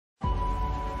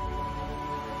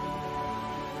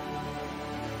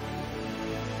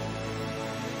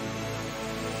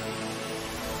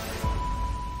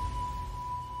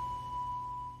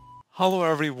Hello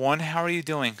everyone, how are you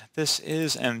doing? This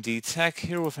is MD Tech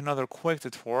here with another quick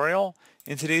tutorial.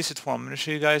 In today's tutorial, I'm going to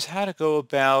show you guys how to go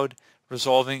about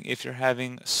resolving if you're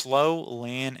having slow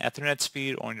LAN Ethernet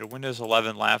speed on your Windows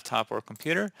 11 laptop or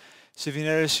computer. So if you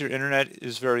notice your internet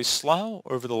is very slow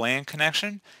over the LAN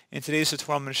connection, in today's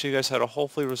tutorial I'm going to show you guys how to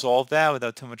hopefully resolve that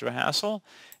without too much of a hassle.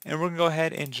 And we're going to go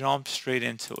ahead and jump straight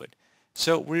into it.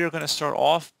 So we are going to start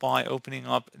off by opening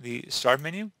up the Start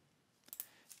menu.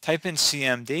 Type in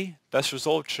CMD. Best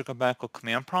result should come back with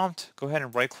command prompt. Go ahead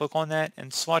and right click on that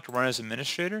and select Run as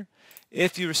Administrator.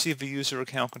 If you receive a user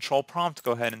account control prompt,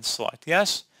 go ahead and select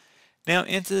Yes. Now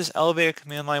into this elevated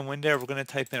command line window, we're going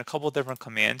to type in a couple different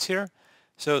commands here.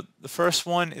 So the first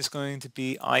one is going to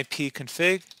be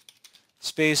ipconfig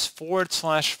space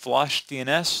 /flush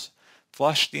DNS.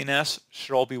 Flush DNS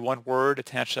should all be one word.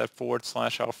 Attach that /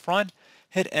 out front.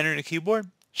 Hit enter on the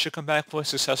keyboard. Should come back with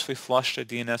successfully flushed a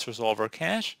DNS resolver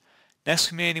cache. Next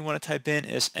command you want to type in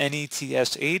is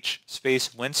netsh space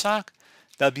winsock,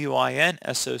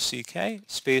 winsock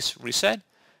space reset.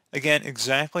 Again,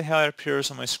 exactly how it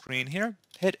appears on my screen here.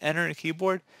 Hit enter on the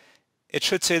keyboard. It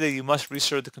should say that you must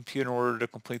restart the computer in order to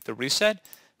complete the reset.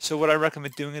 So what I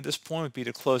recommend doing at this point would be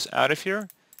to close out of here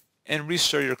and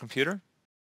restart your computer.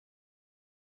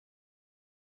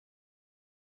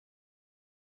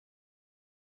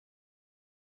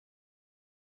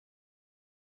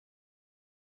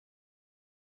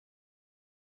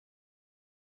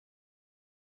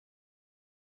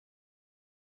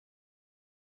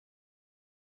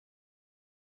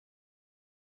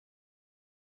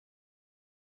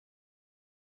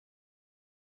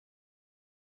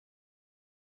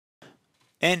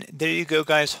 And there you go,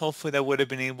 guys. Hopefully that would have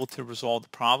been able to resolve the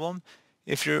problem.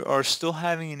 If you are still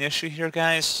having an issue here,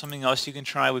 guys, something else you can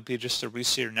try would be just to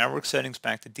reset your network settings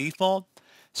back to default.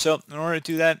 So in order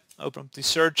to do that, open up the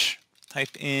search,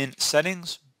 type in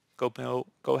settings, go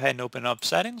ahead and open up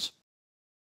settings.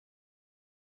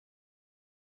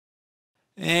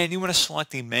 And you want to select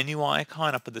the menu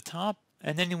icon up at the top,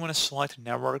 and then you want to select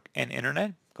network and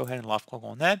internet. Go ahead and left click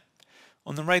on that.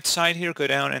 On the right side here, go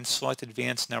down and select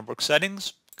Advanced Network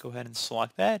Settings. Go ahead and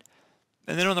select that.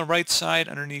 And then on the right side,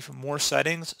 underneath More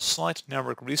Settings, select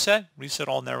Network Reset. Reset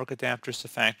all network adapters to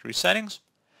factory settings.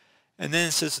 And then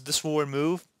it says that this will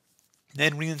remove.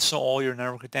 Then reinstall all your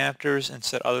network adapters and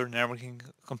set other networking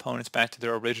components back to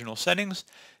their original settings.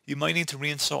 You might need to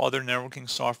reinstall other networking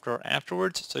software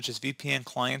afterwards, such as VPN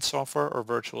client software or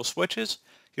virtual switches.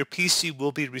 Your PC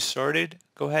will be restarted.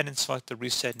 Go ahead and select the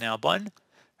Reset Now button.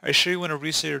 Are you sure you want to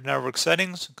reset your network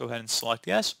settings? Go ahead and select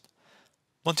Yes.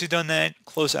 Once you've done that,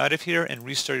 close out of here and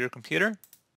restart your computer.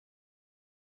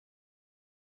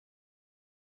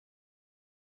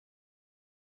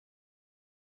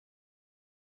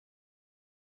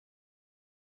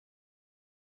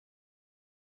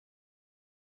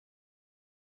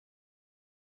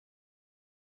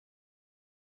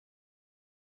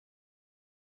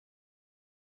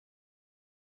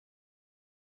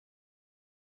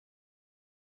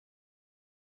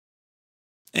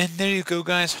 And there you go,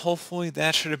 guys. Hopefully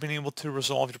that should have been able to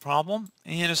resolve your problem.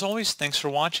 And as always, thanks for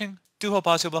watching. Do hope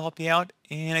I was able to help you out,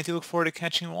 and I do look forward to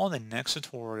catching you all in the next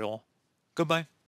tutorial. Goodbye.